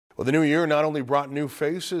Well, the new year not only brought new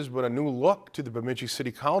faces, but a new look to the Bemidji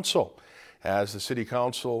City Council. As the City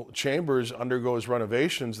Council chambers undergoes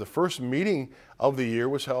renovations, the first meeting of the year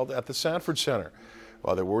was held at the Sanford Center.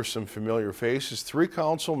 While there were some familiar faces, three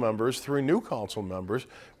new council members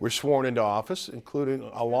were sworn into office, including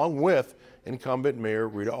along with incumbent Mayor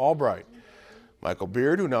Rita Albright. Michael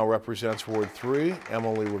Beard, who now represents Ward 3,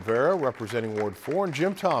 Emily Rivera, representing Ward 4, and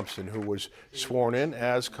Jim Thompson, who was sworn in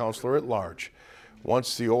as Councilor at Large.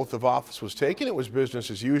 Once the oath of office was taken, it was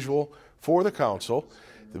business as usual for the council.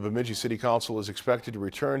 The Bemidji City Council is expected to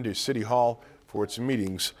return to City Hall for its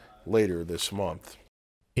meetings later this month.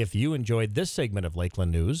 If you enjoyed this segment of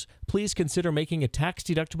Lakeland News, please consider making a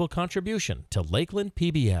tax-deductible contribution to Lakeland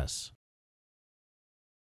PBS.